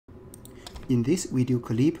In this video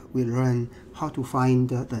clip, we learn how to find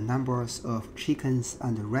the numbers of chickens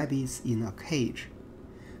and rabbits in a cage.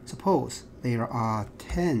 Suppose there are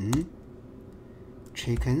 10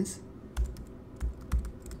 chickens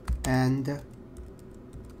and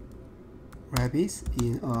rabbits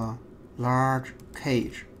in a large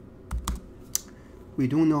cage. We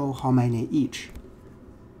don't know how many each,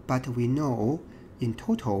 but we know in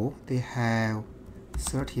total they have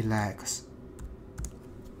 30 legs.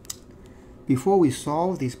 Before we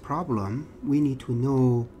solve this problem, we need to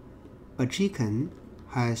know a chicken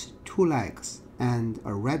has 2 legs and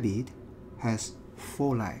a rabbit has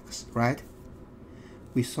 4 legs, right?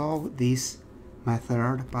 We solve this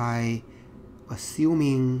method by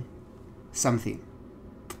assuming something.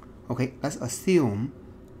 Okay, let's assume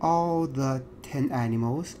all the 10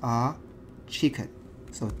 animals are chicken.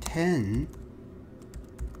 So 10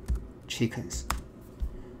 chickens.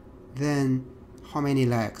 Then how many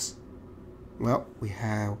legs? Well, we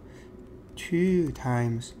have 2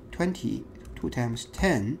 times 20, 2 times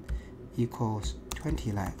 10 equals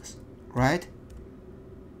 20 legs, right?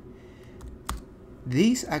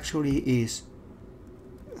 This actually is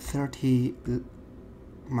 30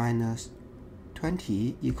 minus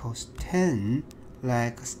 20 equals 10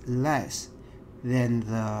 legs less than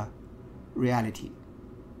the reality.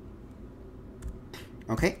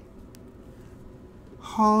 Okay?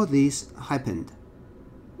 How this happened?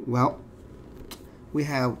 Well, we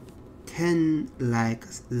have 10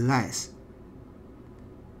 legs less.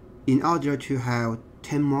 In order to have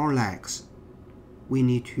 10 more legs, we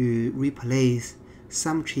need to replace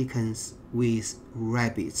some chickens with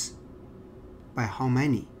rabbits. By how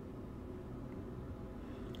many?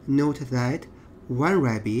 Note that one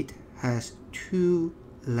rabbit has 2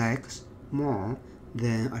 legs more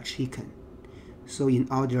than a chicken. So in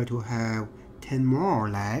order to have 10 more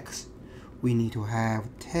legs, we need to have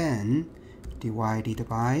 10 divided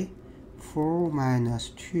by 4 minus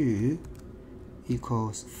 2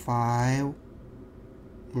 equals 5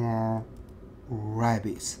 more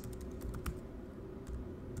rabbits.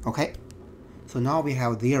 Okay, so now we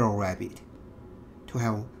have 0 rabbit. To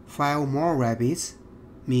have 5 more rabbits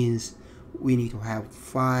means we need to have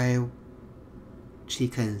 5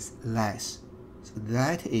 chickens less. So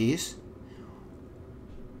that is,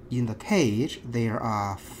 in the cage there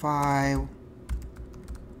are 5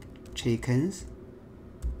 chickens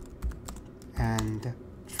and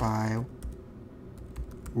 5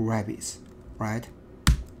 rabbits, right?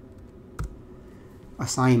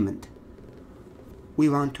 Assignment. We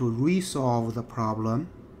want to resolve the problem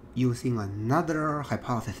using another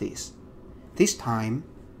hypothesis. This time,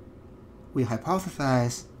 we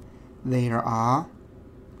hypothesize there are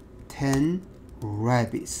 10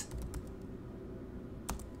 rabbits.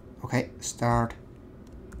 Okay, start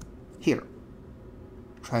here.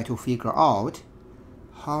 Try to figure out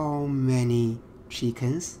how many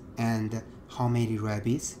chickens and how many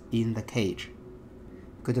rabbits in the cage.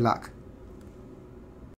 Good luck.